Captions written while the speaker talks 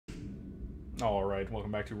Alright,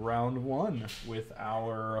 welcome back to round one with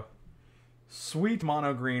our sweet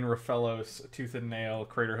mono green Raphellos, Tooth and Nail,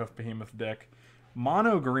 Craterhoof Behemoth deck.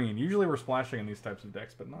 Mono green. Usually we're splashing in these types of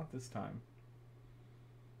decks, but not this time.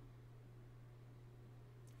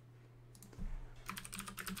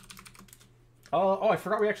 Oh, I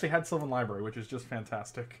forgot we actually had Sylvan Library, which is just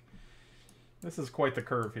fantastic. This is quite the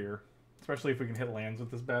curve here. Especially if we can hit lands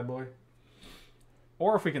with this bad boy.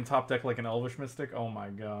 Or if we can top deck like an Elvish Mystic. Oh my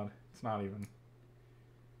god. It's not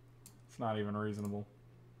even reasonable.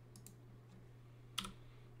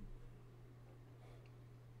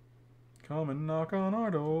 Come and knock on our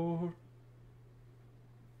door.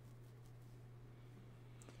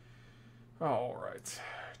 Alright.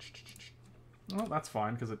 Well, that's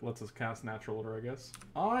fine, because it lets us cast Natural Order, I guess.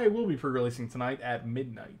 I will be pre-releasing tonight at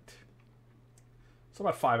midnight. So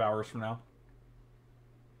about 5 hours from now.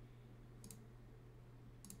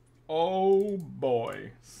 Oh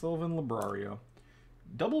boy. Sylvan Librario.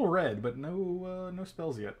 Double red, but no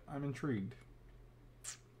spells yet. I'm intrigued.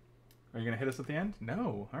 Are you going to hit us at the end?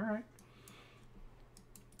 No. Alright.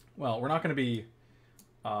 Well, we're not going to be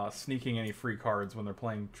sneaking any free cards when they're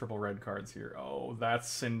playing triple red cards here. Oh,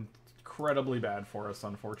 that's incredibly bad for us,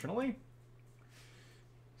 unfortunately.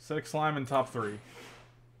 Acidic Slime in top 3.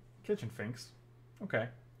 Kitchen Finks. Okay.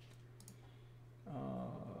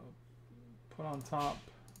 Put on top.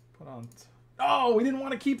 Put on... Oh, we didn't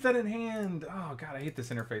want to keep that in hand. Oh, God, I hate this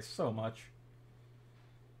interface so much.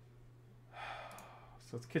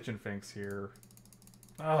 So it's Kitchen Finks here.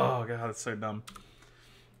 Oh, God, it's so dumb.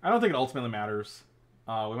 I don't think it ultimately matters.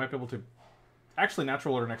 We might be able to... Actually,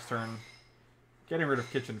 Natural Order next turn. Getting rid of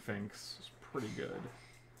Kitchen Finks is pretty good.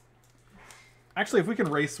 Actually, if we can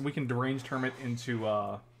race, we can Deranged Hermit into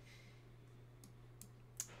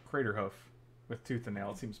Craterhoof with Tooth and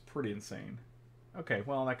Nail. It seems pretty insane. Okay,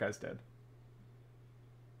 well, that guy's dead.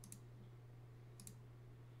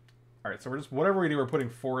 Alright, so we're just... Whatever we do, we're putting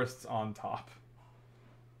forests on top.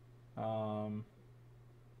 Put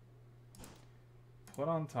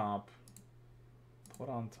on top. Put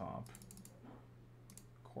on top.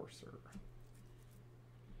 Courser.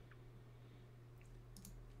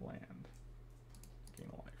 Land. Gain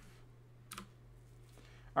a life.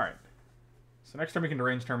 Alright. So next turn we can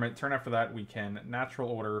Deranged Hermit. Turn after that we can Natural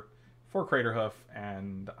Order for Craterhoof,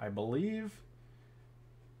 and I believe...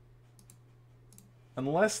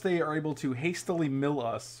 Unless they are able to hastily mill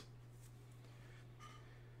us,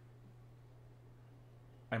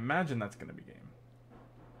 I imagine that's going to be game.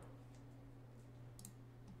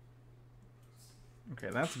 Okay,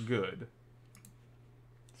 that's good.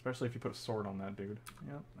 Especially if you put a sword on that dude.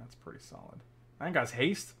 Yep, that's pretty solid. I think guy's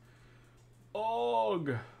haste.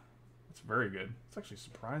 Ugh. That's very good. It's actually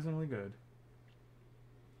surprisingly good.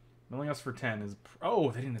 Milling us for 10 is...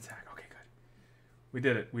 Oh, they didn't attack. Okay, good. We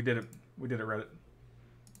did it. We did it. We did it, Reddit.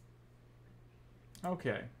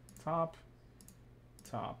 Okay. Top.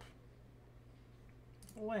 Top.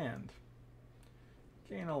 Land.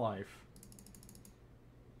 Gain a life.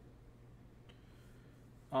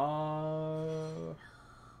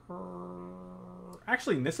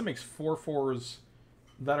 Actually, Nissa makes 4/4s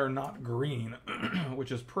that are not green,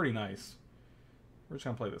 which is pretty nice. We're just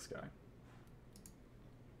going to play this guy.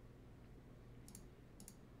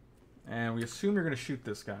 And we assume you're going to shoot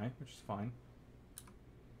this guy, which is fine.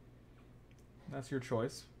 That's your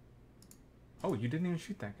choice. Oh, you didn't even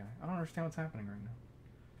shoot that guy. I don't understand what's happening right now.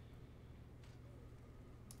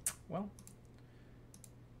 Well,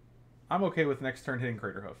 I'm okay with next turn hitting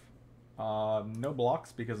Craterhoof. No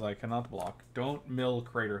blocks because I cannot block. Don't mill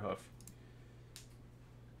Craterhoof.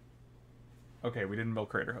 Okay, we didn't mill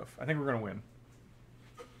Craterhoof. I think we're going to win.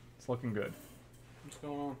 It's looking good. What's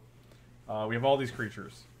going on? We have all these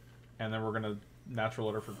creatures. And then we're going to Natural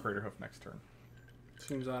Order for Craterhoof next turn.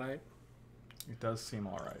 Seems alright. It does seem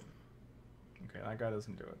alright. Okay, that guy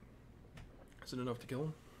doesn't do it. Is it enough to kill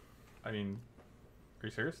him? I mean, are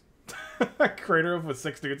you serious? Craterhoof with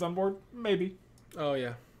 6 dudes on board? Maybe. Oh,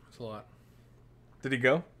 yeah. That's a lot. Did he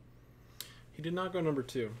go? He did not go number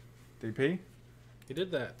 2. DP? He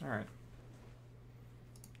did that. Alright.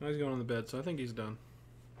 Now he's going on the bed, so I think he's done.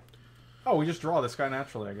 Oh, we just draw this guy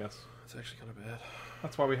naturally, I guess. That's actually kind of bad.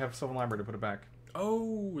 That's why we have Sylvan Library to put it back.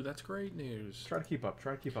 Oh, that's great news. Try to keep up.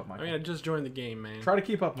 Try to keep up, Michael. I mean, I just joined the game, man. Try to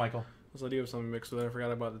keep up, Michael. Also, I do have something mixed with it. I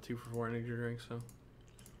forgot about the 2-for-4 energy drink, so...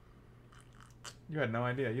 You had no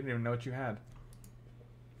idea. You didn't even know what you had.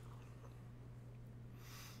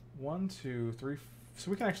 1, 2, 3...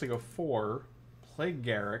 So we can actually go 4. Play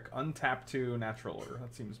Garrick. Untap 2. Natural Order.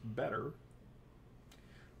 That seems better.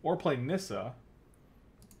 Or play Nissa.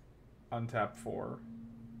 Untap 4.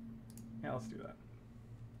 Yeah, let's do that.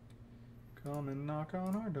 Come and knock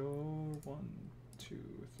on our door. 1, 2,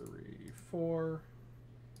 3, 4.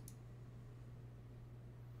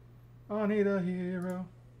 I need a hero.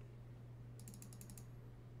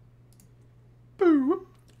 Boo!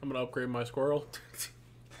 I'm gonna upgrade my squirrel.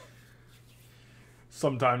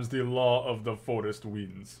 Sometimes the law of the forest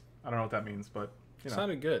wins. I don't know what that means, but you know.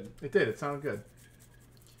 Sounded good. It did. It sounded good.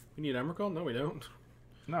 We need Emerald? No, we don't.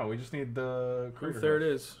 No, we just need the Hoof, there it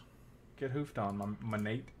is. Get hoofed on, my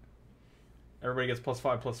Nate. Everybody gets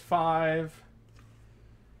 +5/+5.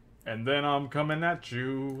 And then I'm coming at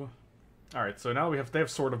you. Alright, so now they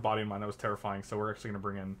have Sword of Body in mind. That was terrifying, so we're actually going to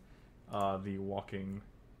bring in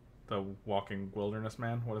the walking wilderness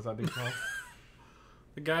man. What does that do called?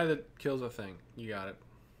 The guy that kills a thing. You got it.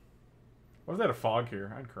 What if they had a fog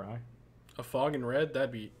here? I'd cry. A fog in red?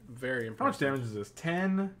 That'd be very impressive. How much damage is this?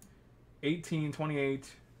 10, 18,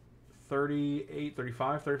 28, 38,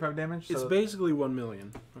 35, 35 damage? It's so basically 1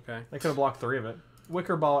 million. Okay. They could have blocked 3 of it.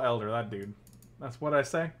 Wicker Ball Elder, that dude. That's what I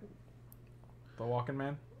say? The walking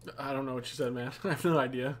man? I don't know what you said, man. I have no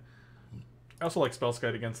idea. I also like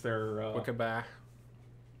Spellskite against their... Wickabah.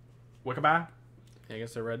 Wickabah? Yeah,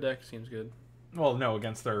 against their red deck. Seems good. Well, no,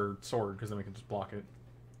 against their sword, because then we can just block it.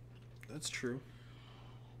 That's true.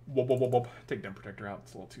 Whoop, whoop, whoop, whoop. Take Den Protector out.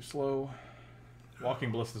 It's a little too slow.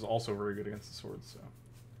 Walking Bliss is also very good against the swords, so...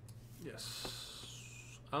 Yes.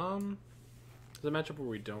 There's a matchup where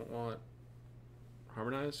we don't want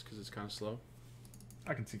Harmonize, because it's kind of slow.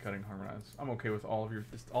 I can see cutting Harmonize. I'm okay with all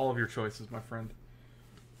of your choices, my friend.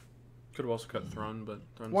 Could have also cut Thrun, but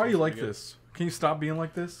Thrun Why are you like good. this? Can you stop being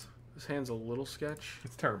like this? This hand's a little sketch.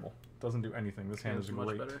 It's terrible. Doesn't do anything. This hand is much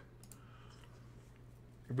great. better.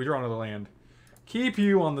 If we draw another land, keep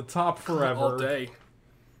you on the top forever. All day.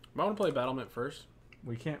 Might want to play Battlement first.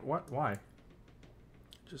 We can't. What? Why?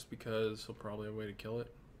 Just because he'll probably have a way to kill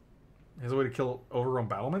it. He has a way to kill Overgrown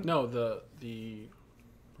Battlement? No, the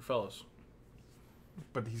fellows.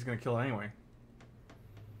 But he's going to kill it anyway.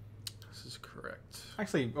 This is correct.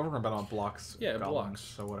 Actually, Overgrown Battlement blocks. Yeah, it goblins, blocks.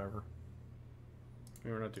 So whatever. I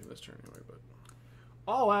mean, we're not doing this turn anyway, but...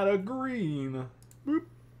 All out of green. Boop.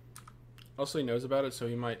 Also, he knows about it, so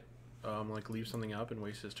he might like leave something up and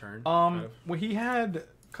waste his turn. When he had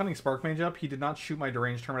Cunning Spark Mage up, he did not shoot my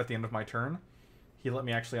deranged hermit at the end of my turn. He let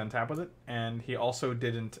me actually untap with it, and he also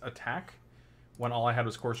didn't attack when all I had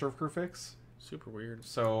was Courser of Crucifix. Super weird.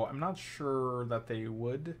 So I'm not sure that they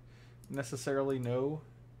would necessarily know.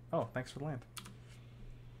 Oh, thanks for the land.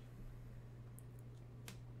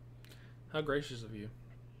 How gracious of you.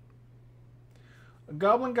 A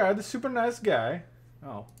goblin guy, the super nice guy.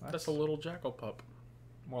 Oh, That's a little jackal pup.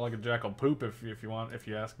 more like a jackal poop if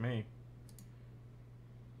you ask me.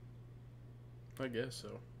 I guess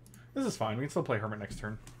so. This is fine. We can still play Hermit next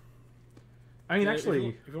turn. I mean, Yeah,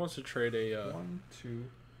 actually, if he wants to trade a 1,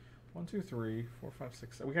 2, 3, 4, 5,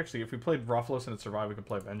 6. We actually, if we played Rothlos and it survived, we could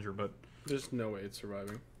play Avenger. But there's no way it's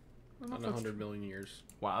surviving. well, On 100 million years.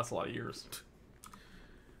 Wow, that's a lot of years.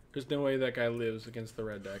 There's no way that guy lives against the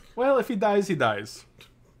red deck. Well, if he dies, he dies.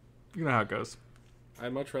 You know how it goes.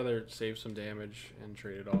 I'd much rather save some damage and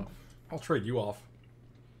trade it off. I'll trade you off.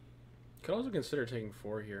 Could also consider taking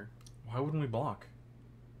 4 here. Why wouldn't we block?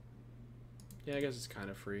 Yeah, I guess it's kind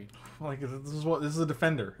of free. Like this is a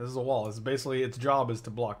defender. This is a wall. This is basically its job is to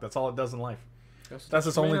block. That's all it does in life. That's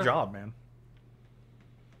its only job, man.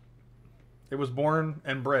 It was born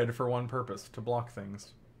and bred for one purpose: to block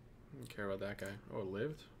things. I don't care about that guy. Oh, it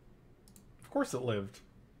lived? Of course, it lived.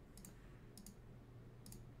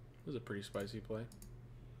 This is a pretty spicy play.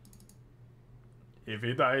 If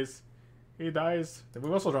he dies, he dies.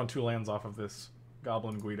 We've also drawn 2 lands off of this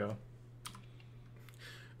Goblin Guido.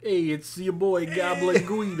 Hey, it's your boy Goblin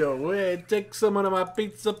Guido. Hey, take some of my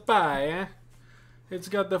pizza pie, eh? It's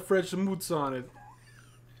got the fresh moots on it.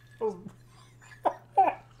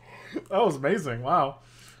 That was amazing. Wow.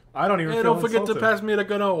 I don't even Hey, feel don't forget insulted. to pass me the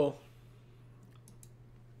canola.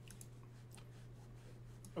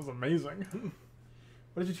 That was amazing.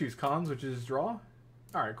 What did you choose? Cons, which is draw?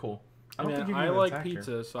 Alright, cool. I don't mean, think you can I even like attack here.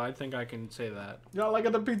 pizza, so I think I can say that. You don't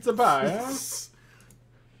like the pizza pie, huh?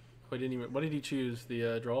 Wait, didn't even. What did he choose?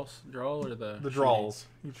 The drawl or the Draws.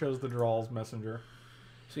 You chose the Draws messenger.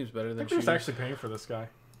 Seems better I than think we're just shoes. actually paying for this guy.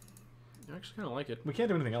 I actually kind of like it. We can't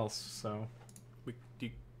do anything else, so...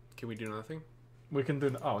 Can we do nothing? We can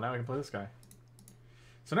do... Oh, now we can play this guy.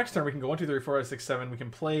 So next turn we can go 1, 2, 3, 4, 5, 6, 7. We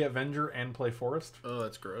can play Avenger and play Forest. Oh,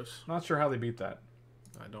 that's gross. Not sure how they beat that.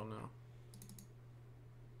 I don't know.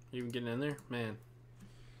 You even getting in there? Man.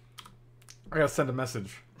 I gotta send a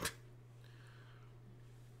message.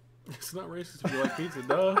 It's not racist if you like pizza,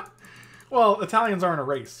 duh. Well, Italians aren't a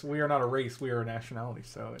race. We are not a race. We are a nationality,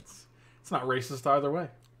 so it's not racist either way.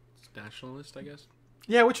 It's nationalist, I guess.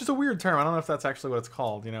 Yeah, which is a weird term. I don't know if that's actually what it's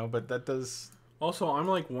called, you know, but that does... Also, I'm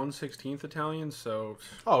like 1/16 Italian, so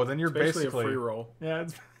Oh, then you're it's basically basically... a free roll. Yeah,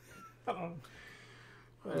 it's... I don't...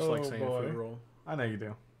 I just like saying free roll. I know you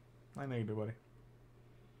do. I know you do, buddy.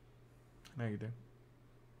 I know you do. How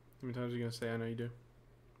many times are you going to say I know you do?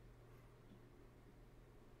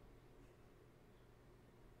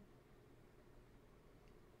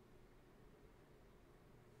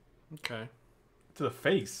 Okay. To the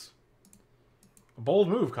face. A bold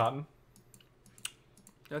move, Cotton.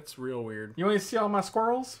 That's real weird. You want to see all my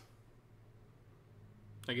squirrels?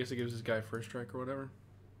 I guess it gives this guy first strike or whatever.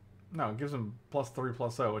 No, it gives him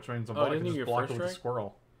 +3/+0, which means I'm Oh, can didn't you just get block first it with a strike?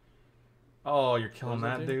 squirrel. Oh, you're killing What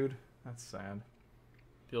does that that do? dude? That's sad.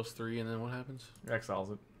 Deals 3, and then what happens?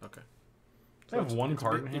 Exiles it. Okay. They have one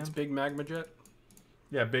card in big, hand? It's Big Magma Jet.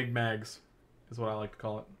 Yeah, big mags is what I like to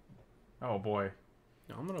call it. Oh, boy.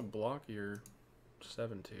 No, I'm going to block your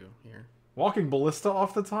 7-2 here. Walking Ballista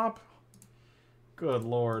off the top? Good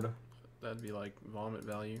lord. That'd be like vomit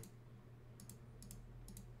value.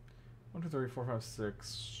 1, 2, 3, 4, 5,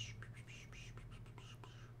 6.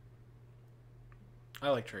 I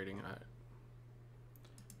like trading.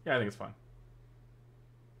 Yeah, I think it's fine.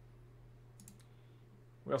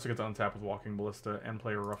 We also get to untap with Walking Ballista and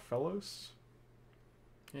play Rough Fellows.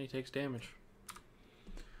 Yeah, he takes damage.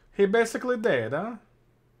 He basically dead, huh?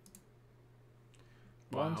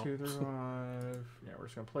 Wow. 1, 2, 3, 5. Yeah, we're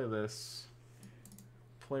just gonna play this.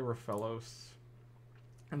 Play Rough Fellows.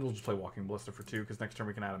 And we'll just play Walking Ballista for 2, because next turn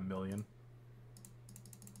we can add 1,000,000.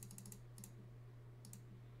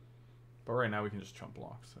 But right now we can just chump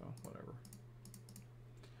block, so whatever.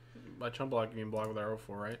 By chump block, you mean block with arrow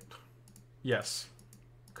 4, right? Yes.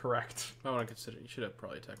 Correct. I want to consider. You should have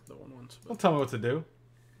probably attacked with the 1/1s. Don't tell me what to do.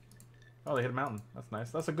 Oh, they hit a mountain. That's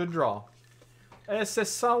nice. That's a good draw. It's a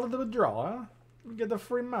solid draw, huh? We get the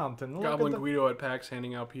free mountain. Look Goblin at the... Guido at PAX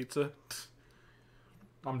handing out pizza.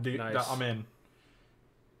 Nice. I'm in.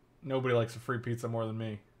 Nobody likes a free pizza more than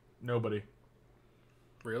me. Nobody.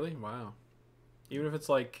 Really? Wow. Even if it's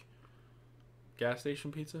like gas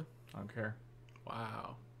station pizza? I don't care.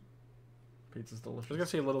 Wow. Pizza's I was delicious. going to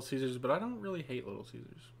say Little Caesars, but I don't really hate Little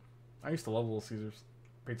Caesars. I used to love Little Caesars.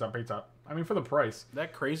 Pizza, pizza. I mean, for the price.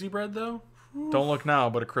 That crazy bread, though? Don't look now,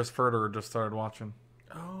 but Chris Furter just started watching.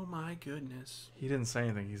 Oh, my goodness. He didn't say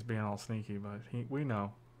anything. He's being all sneaky, but we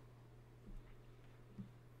know.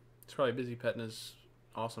 He's probably busy petting his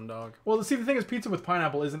awesome dog. Well, see, the thing is, pizza with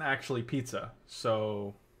pineapple isn't actually pizza.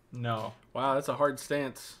 So, no. Wow, that's a hard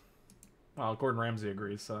stance. Well, Gordon Ramsay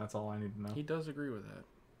agrees, so that's all I need to know. He does agree with that.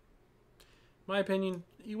 My opinion,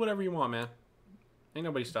 eat whatever you want, man. Ain't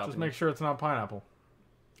nobody stopping Just make you. sure it's not pineapple.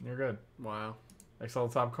 You're good. Wow. Excel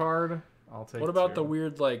top card. I'll take What about 2. the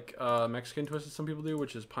weird, like, Mexican twist that some people do,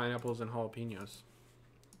 which is pineapples and jalapenos?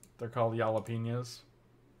 They're called jalapenos.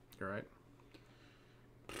 You're right.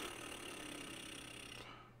 I'm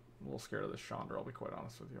a little scared of this Chandra, I'll be quite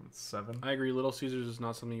honest with you. I'm at 7. I agree. Little Caesars is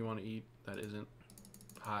not something you want to eat that isn't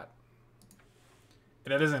hot.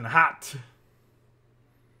 That isn't hot.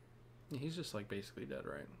 He's just, like, basically dead,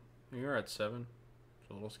 right? You're at 7. It's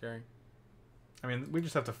a little scary. I mean, we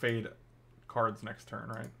just have to fade cards next turn,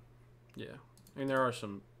 right? Yeah. I mean, there are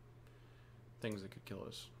some things that could kill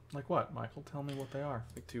us. Like what, Michael? Tell me what they are.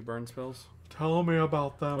 Like 2 burn spells. Tell me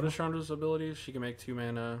about them. What is Chandra's abilities? She can make 2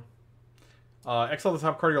 mana. Exile the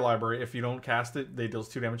top card of your library. If you don't cast it, they deals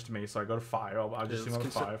 2 damage to me, so I go to 5. I'll just do another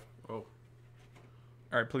 5. Oh.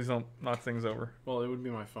 Alright, please don't knock things over. Well, it would be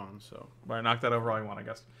my phone, so. Alright, knock that over all you want, I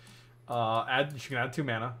guess. She can add 2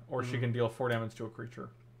 mana, or she can deal 4 damage to a creature.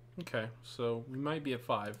 Okay, so we might be at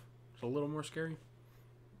 5. It's a little more scary.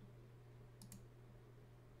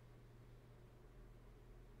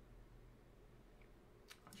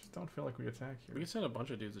 I just don't feel like we attack here. We can send a bunch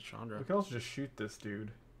of dudes at Chandra. We could also just shoot this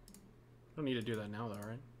dude. Don't need to do that now, though,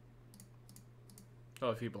 right? Oh,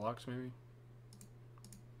 if he blocks, maybe?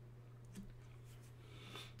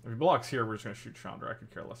 If he blocks here, we're just going to shoot Chandra. I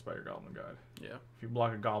could care less about your Goblin Guide. Yeah. If you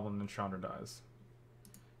block a Goblin, then Chandra dies.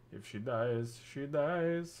 If she dies, she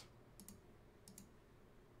dies.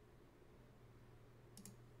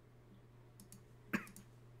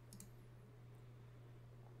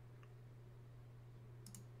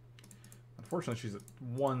 Unfortunately, she's at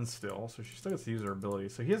 1 still, so she still gets to use her ability.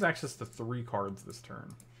 So he has access to 3 cards this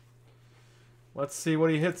turn. Let's see what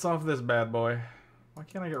he hits off this bad boy. Why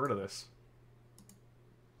can't I get rid of this?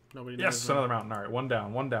 Nobody knows. Yes, another mountain. All right, 1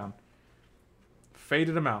 down, 1 down.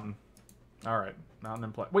 Faded a mountain. All right, mountain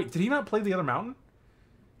in play. Wait, did he not play the other mountain?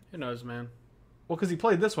 Who knows, man? Well, because he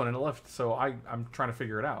played this one and it left, so I'm trying to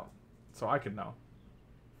figure it out. So I could know.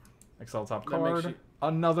 Excel top That makes card. you-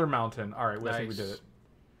 Another mountain. All right, I think we Nice. did it.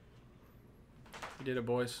 You did it,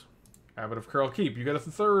 boys. Abbot of Curl Keep. You get a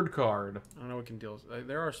third card. I don't know what can deal.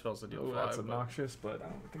 There are spells that deal 5. That's obnoxious, but I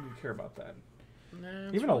don't think you care about that. Nah,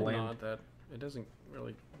 Even really a land. not that. It doesn't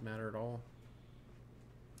really matter at all.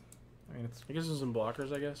 I mean, it's I guess there's some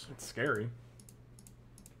blockers. I guess. it's scary.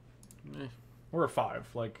 Eh. We're at 5.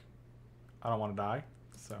 Like, I don't want to die,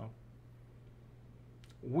 so.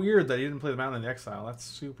 Weird that he didn't play the Mountain in the Exile. That's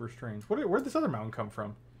super strange. Where'd this other mountain come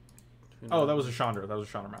from? Oh, that was a Chandra. That was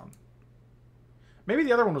a Chandra Mountain. Maybe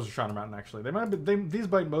the other one was a Chandra Mountain, actually. They might have been, these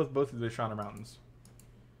bite both of the Chandra Mountains.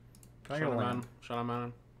 Can I get a land? Chandra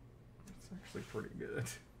Mountain. It's actually pretty good.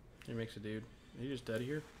 He makes a dude. Are you just dead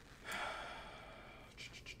here?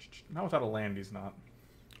 Not without a land, he's not.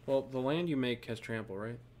 Well, the land you make has trample,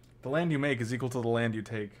 right? The land you make is equal to the land you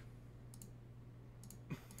take.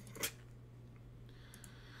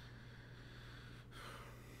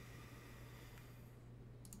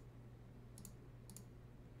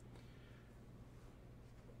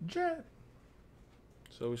 Jet.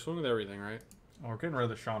 So we swing with everything, right? Oh, we're getting rid of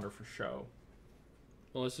the Chandra for show.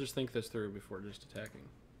 Well, let's just think this through before just attacking.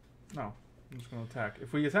 No, I'm just going to attack.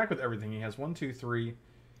 If we attack with everything, he has 1, 2, 3.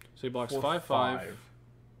 So he blocks 4, 5, 5. This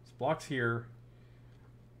blocks here.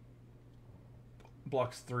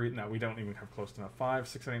 Blocks 3. No, we don't even have close enough. 5,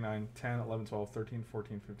 6, 7, 8, 9, 10, 11, 12, 13,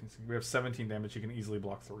 14, 15, 16. We have 17 damage. He can easily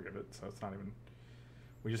block 3 of it, so it's not even...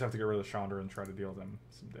 We just have to get rid of the Chandra and try to deal them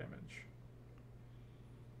some damage.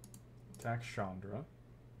 Attack Chandra.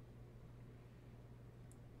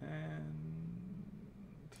 And...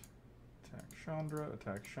 Attack Chandra,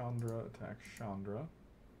 attack Chandra, attack Chandra.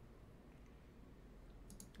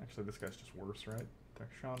 Actually, this guy's just worse, right? Attack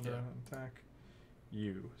Chandra, attack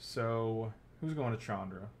you. So, who's going to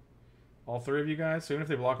Chandra? All 3 of you guys? So even if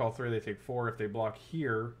they block all 3, they take 4. If they block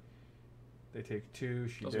here, they take 2.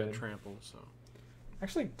 She Doesn't did. get trample, so...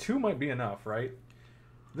 Actually, 2 might be enough, right?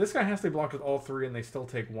 This guy has to be blocked with all 3 and they still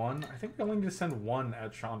take 1. I think we only need to send 1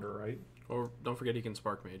 at Chandra, right? Or don't forget he can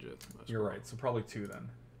spark mage it. You're right, so probably 2 then.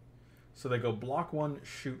 So they go block 1,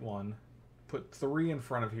 shoot 1. Put 3 in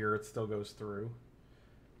front of here, it still goes through.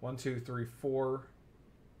 1, 2, 3, 4.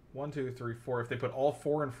 1, 2, 3, 4. If they put all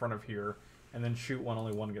 4 in front of here and then shoot 1,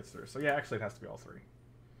 only 1 gets through. So yeah, actually it has to be all 3.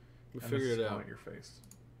 We figured it out. At your face.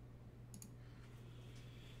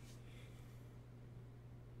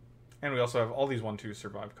 And we also have all these 1-2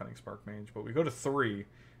 survive Cunning Spark Mage, but we go to 3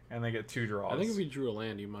 and they get 2 draws. I think if we drew a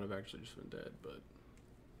land, you might have actually just been dead, but...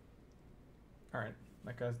 Alright,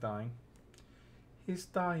 that guy's dying. He's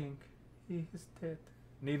dying. He is dead.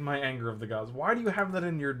 Need my Anger of the Gods. Why do you have that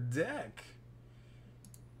in your deck?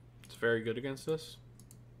 It's very good against us.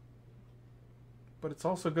 But it's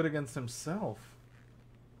also good against himself.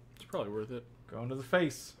 It's probably worth it. Going to the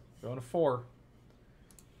face. Going to 4.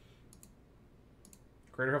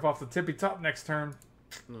 Greater Hoof off the tippy top next turn.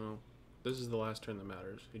 No. This is the last turn that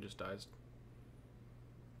matters. He just dies.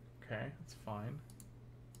 Okay, that's fine.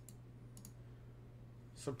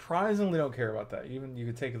 Surprisingly don't care about that. Even you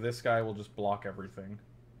could take this guy, will just block everything.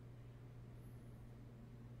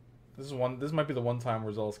 This might be the one time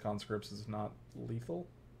where Zealous Conscripts is not lethal.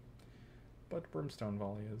 But Brimstone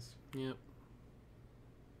Volley is. Yep.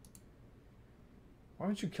 Why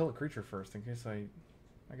don't you kill a creature first in case I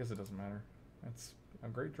guess it doesn't matter. That's a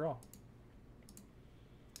great draw.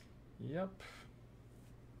 Yep.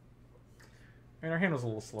 I mean, our hand was a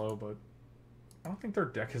little slow, but I don't think their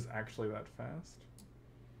deck is actually that fast.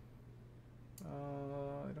 I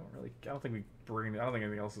don't think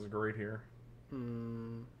anything else is great here.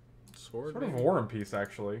 Sword? Sort of War and Peace,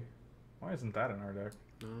 actually. Why isn't that in our deck?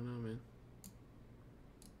 I don't know, man.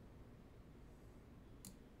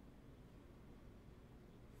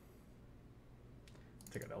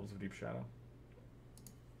 Take out Elves of Deep Shadow.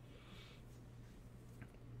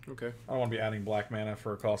 Okay. I don't want to be adding black mana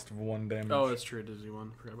for a cost of 1 damage. Oh, that's true. Disney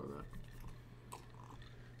one. Forgot about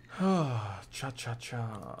that.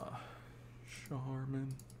 Cha-cha-cha.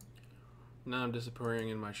 Charmin. Now I'm disappearing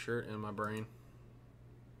in my shirt and my brain.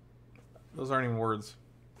 Those aren't even words.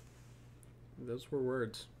 Those were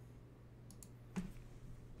words.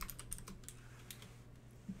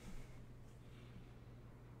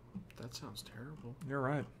 That sounds terrible. You're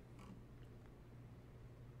right.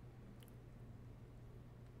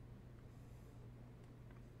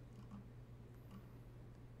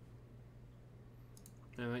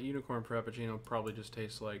 And that unicorn frappuccino probably just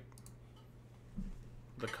tastes like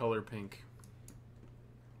the color pink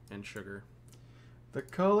and sugar. The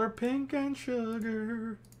color pink and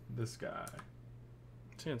sugar. This guy.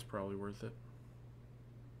 I think it's probably worth it.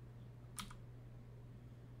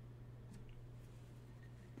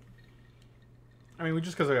 I mean,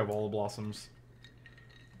 just because I have all the blossoms.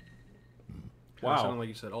 Wow. It sounded like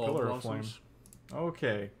you said all Pillar the of Flame. blossoms.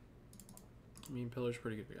 Okay. I mean, Pillar's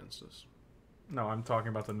pretty good against us. No, I'm talking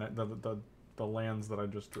about the lands that I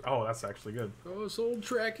just drew. Oh, that's actually good. Oh, it's old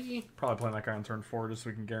Tracky. Probably playing that guy on turn 4 just so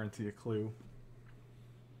we can guarantee a clue.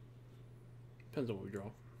 Depends on what we draw.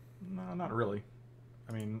 No, not really.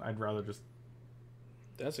 I mean, I'd rather just...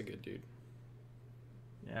 That's a good dude.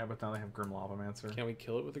 Yeah, but now they have Grim Lavamancer. Can't we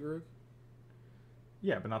kill it with the Garuk?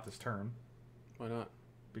 Yeah, but not this turn. Why not?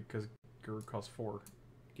 Because Garuk costs 4.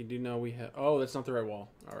 You do know we have... Oh, that's not the right wall.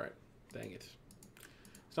 All right. Dang it.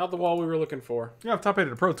 It's not the wall we were looking for. You have top 8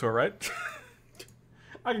 at a Pro Tour, right?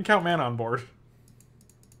 I can count mana on board.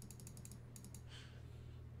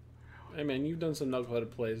 Hey man, you've done some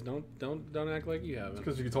knuckleheaded plays. Don't act like you haven't.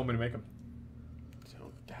 Because you told me to make them.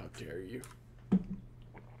 How dare you?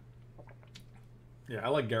 Yeah, I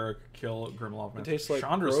like Garruk, kill Grim Lavamancer. It tastes like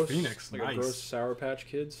Chandra's gross, Phoenix, like nice. a gross Sour Patch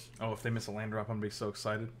Kids. Oh, if they miss a land drop, I'm gonna be so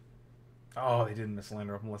excited. Oh, they didn't miss a land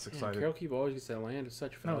drop. I'm less excited. Carol Keep always gets that land. It's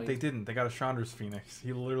such value. No, they didn't. They got a Chandra's Phoenix.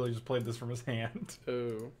 He literally just played this from his hand.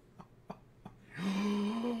 Oh.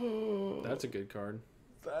 That's a good card.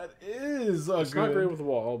 That is a It's good... not great with the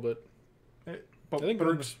wall, but I think but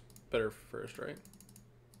Grook's better first, right?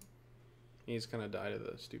 He's kind of died of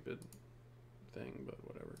the stupid thing, but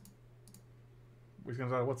whatever. He's gonna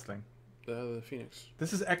die. What's thing? The Phoenix.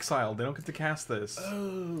 This is exiled. They don't get to cast this.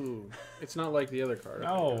 Oh, it's not like the other card.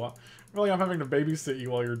 No, really, I'm having to babysit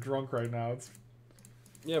you while you're drunk right now. It's,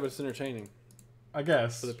 Yeah, but it's entertaining I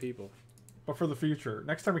guess, for the people. but for the future.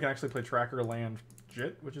 Next time we can actually play Tracker Land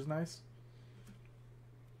Jit, which is nice.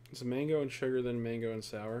 It's a mango and sugar, then mango and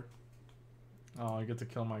sour. Oh, I get to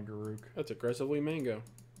kill my Garuk. That's aggressively mango.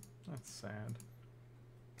 That's sad.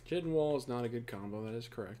 Jit and wall is not a good combo. That is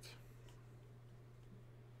correct.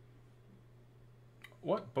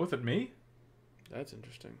 What? Both at me? That's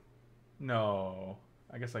interesting. No.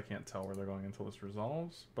 I guess I can't tell where they're going until this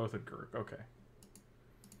resolves. Both at Garuk. Okay.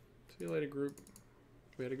 See you later, group.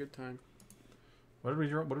 We had a good time. What did we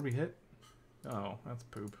draw? What did we hit? Oh, that's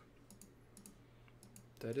poop.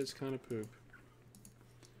 That is kind of poop.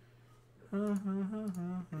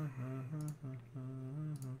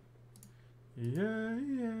 Yeah,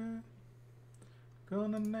 yeah.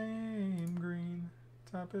 Gonna name green.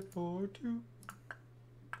 Tap it for 2.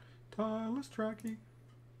 Tireless Tracky.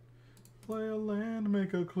 Play a land,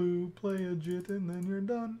 make a clue, play a jit, and then you're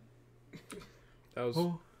done. That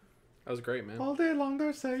was great, man. All day long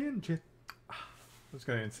they're saying jit. I'm just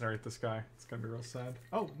gonna incinerate this guy. It's gonna be real sad.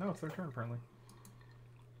 Oh, no, it's their turn apparently.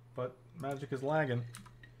 But magic is lagging.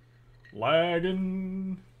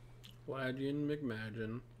 Lagging. Lagging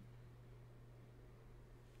McMagin.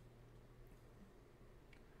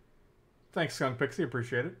 Thanks, Skunk Pixie.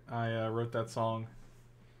 Appreciate it. I wrote that song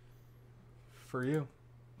for you.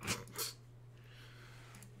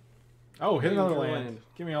 Oh, hit another land.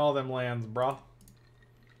 Give me all them lands, brah.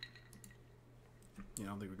 Yeah, I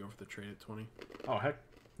don't think we go for the trade at 20. Oh, heck.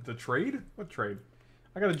 It's a trade? What trade?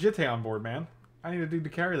 I got a Jitte on board, man. I need a dude to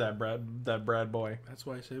carry that Brad boy. That's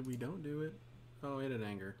why I said we don't do it. Oh, we had an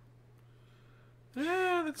anger.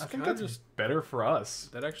 Yeah, that's I think kind of that's just better for us.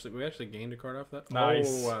 that. We actually gained a card off that. Nice.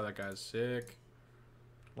 Oh wow, that guy's sick.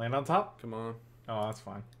 Land on top? Come on. Oh, that's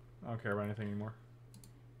fine. I don't care about anything anymore.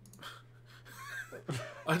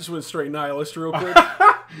 I just went straight nihilist real quick.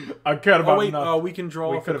 I cared about Oh wait, nothing. we can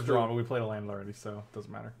draw. We off could a have clue. drawn, but we played a land already, so it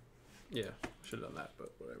doesn't matter. Yeah, should have done that,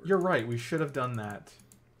 but whatever. You're right. We should have done that.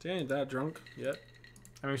 See, I ain't that drunk yet.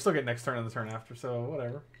 I mean, we still get next turn and the turn after, so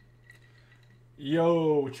whatever.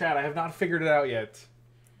 Yo, chat, I have not figured it out yet.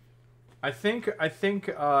 I think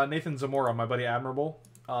Nathan Zamora, my buddy Admirable,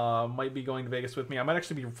 might be going to Vegas with me. I might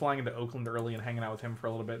actually be flying into Oakland early and hanging out with him for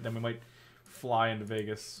a little bit. Then we might fly into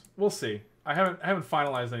Vegas. We'll see. I haven't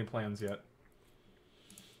finalized any plans yet.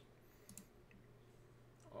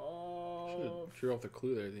 Should have drew off the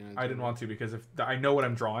clue there at the end. I didn't want to because if I know what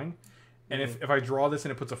I'm drawing, and if I draw this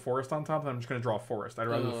and it puts a forest on top, then I'm just going to draw a forest. I'd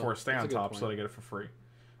rather the forest stay on top so that I get it for free.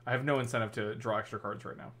 I have no incentive to draw extra cards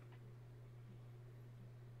right now.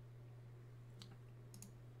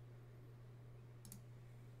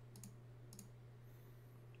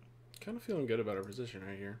 Kind of feeling good about our position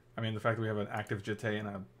right here. I mean, the fact that we have an active Jitte and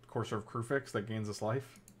a Courser of Crew Fix that gains us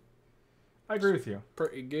life. I agree with you.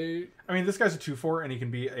 Pretty good. I mean, this guy's a 2/4 and he can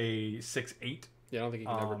be a 6/8. Yeah, I don't think he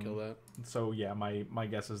can ever kill that. So yeah, my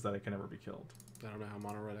guess is that it can never be killed. I don't know how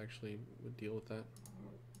Mono Red actually would deal with that.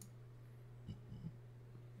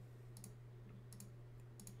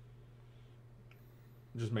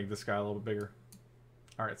 Just make this guy a little bit bigger.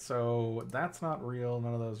 All right, so that's not real.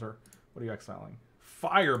 None of those are. What are you exiling?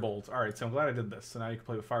 Firebolt. All right, so I'm glad I did this. So now you can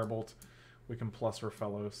play with Firebolt. We can plus our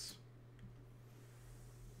fellows.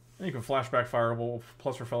 And you can flashback Firebolt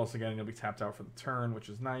plus Rephelus again, and you'll be tapped out for the turn, which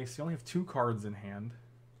is nice. You only have 2 cards in hand.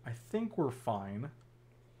 I think we're fine.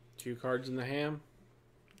 2 cards in the ham?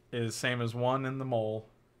 Is same as 1 in the mole.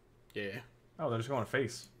 Yeah. Oh, they're just going to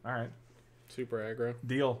face. Alright. Super aggro.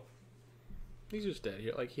 Deal. He's just dead.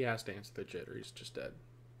 He has to answer the jit or he's just dead.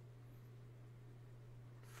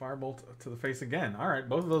 Firebolt to the face again. Alright,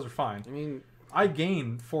 both of those are fine. I mean... I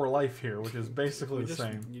gain 4 life here, which is basically the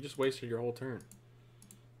same. You just wasted your whole turn.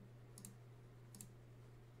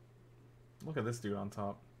 Look at this dude on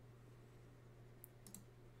top.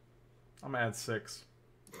 I'm gonna add 6.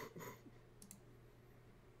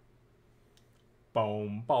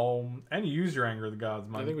 Boom, boom. And you use your Anger of the Gods.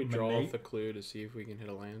 I think we draw off the clue to see if we can hit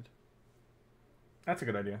a land. That's a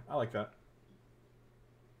good idea. I like that.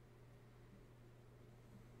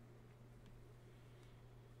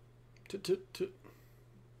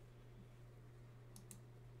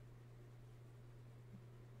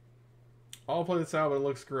 I'll play this out, but it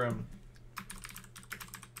looks grim.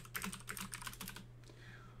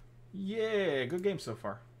 Yeah, good game so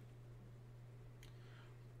far.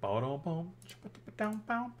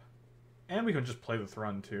 And we can just play the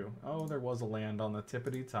Thrun too. Oh, there was a land on the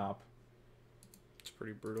tippity top. It's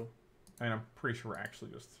pretty brutal. I mean, I'm pretty sure we're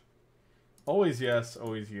actually just... Always yes,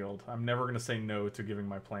 always yield. I'm never going to say no to giving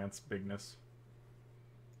my plants bigness.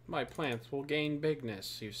 My plants will gain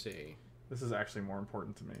bigness, you see. This is actually more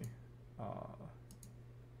important to me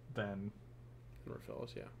than...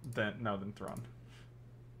 Rephelus, yeah. Than Thrun.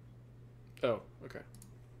 Oh, okay.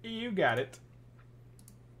 You got it.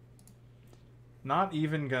 Not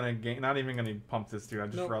even gonna pump this dude.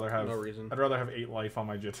 I'd just rather have no reason. I'd rather have 8 life on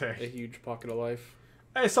my Jitte. A huge pocket of life.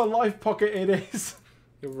 It's a life pocket it is.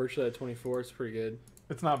 You're virtually at 24, it's pretty good.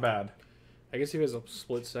 It's not bad. I guess he has a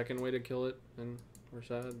split second way to kill it, and we're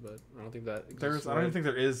sad, but I don't think that exists. I don't even think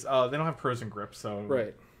there is. They don't have Frozen Grip, so...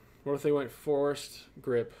 Right. What if they went Forced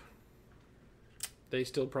Grip? They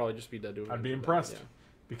still probably just be dead to it. I'd be impressed. Yeah.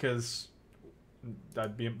 Because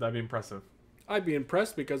that'd be impressive. I'd be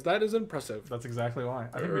impressed because that is impressive. That's exactly why.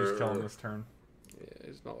 I think we just kill him this turn. Yeah,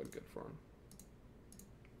 it's not looking good for him.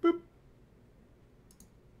 Boop.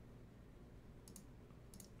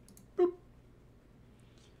 Boop.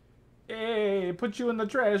 Hey, put you in the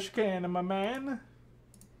trash can, my man.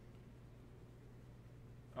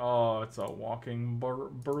 Oh, it's a walking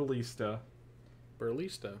burlista.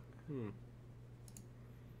 Burlista?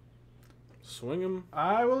 Swing him.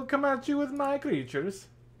 I will come at you with my creatures.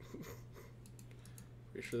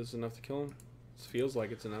 Are you sure this is enough to kill him? This feels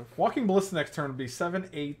like it's enough. Walking Ballista next turn would be 7,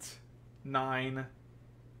 8, 9,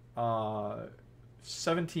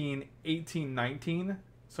 17, 18, 19.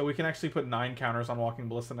 So we can actually put 9 counters on Walking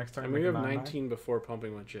Ballista next turn. And we have 19 before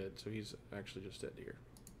pumping my Jid, so he's actually just dead here.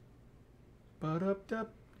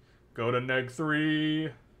 Go to neg 3.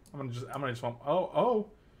 I'm gonna just want... Oh,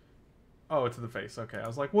 to the face. Okay, I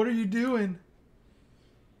was like, what are you doing?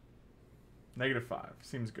 -5.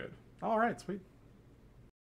 Seems good. All right, sweet.